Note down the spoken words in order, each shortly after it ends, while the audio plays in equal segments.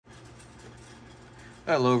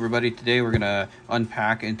Hello everybody, today we're going to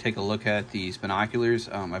unpack and take a look at these binoculars.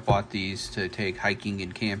 I bought these to take hiking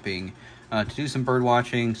and camping, to do some bird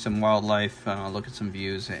watching, some wildlife, look at some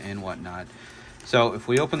views and whatnot. So if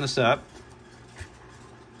we open this up,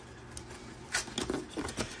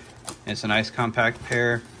 it's a nice compact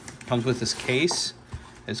pair. Comes with this case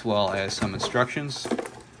as well as some instructions.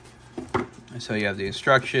 So you have the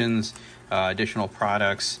instructions, additional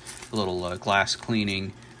products, a little glass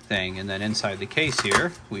cleaning thing, and then inside the case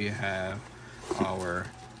here we have our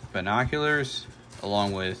binoculars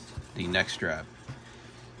along with the neck strap.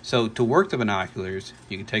 So to work the binoculars,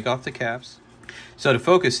 you can take off the caps. So to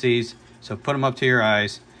focus these, so put them up to your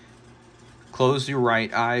eyes, close your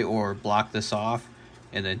right eye or block this off,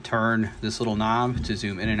 and then turn this little knob to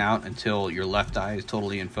zoom in and out until your left eye is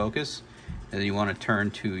totally in focus. And then you want to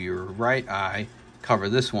turn to your right eye, cover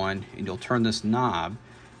this one, and you'll turn this knob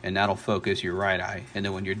and that'll focus your right eye. And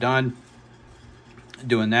then when you're done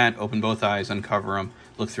doing that, open both eyes, uncover them,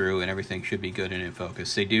 look through, and everything should be good and in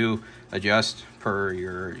focus. They do adjust per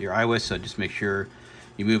your eye width, so just make sure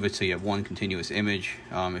you move it so you have one continuous image.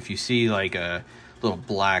 If you see like a little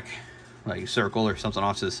black circle or something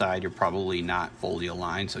off to the side, you're probably not fully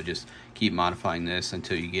aligned, so just keep modifying this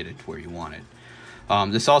until you get it to where you want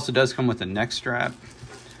it. This also does come with a neck strap.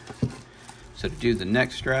 So to do the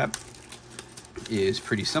neck strap is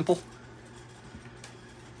pretty simple.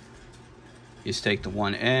 You just take the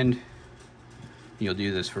one end, you'll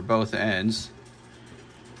do this for both ends.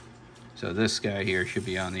 So this guy here should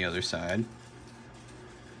be on the other side.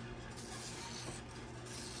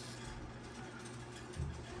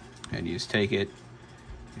 And you just take it,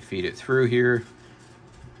 you feed it through here,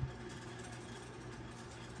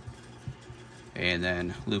 and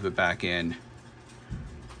then loop it back in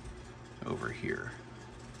over here.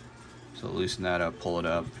 So loosen that up, pull it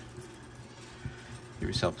up, give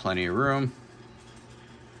yourself plenty of room,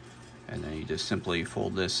 and then you just simply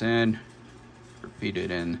fold this in, feed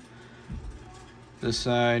it in this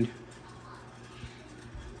side,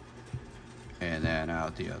 and then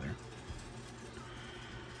out the other.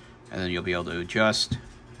 And then you'll be able to adjust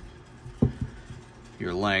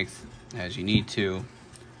your length as you need to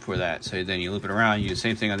for that. So then you loop it around, you do the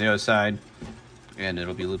same thing on the other side, and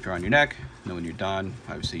it'll be looped around your neck. And then when you're done,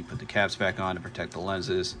 obviously you put the caps back on to protect the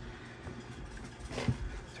lenses.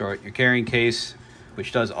 Throw it in your carrying case,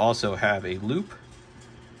 which does also have a loop.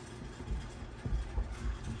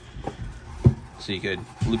 So you could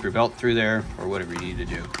loop your belt through there or whatever you need to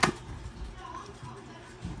do.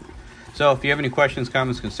 So if you have any questions,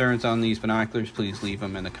 comments, concerns on these binoculars, please leave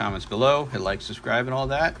them in the comments below. Hit like, subscribe, and all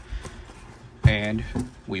that. And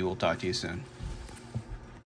we will talk to you soon.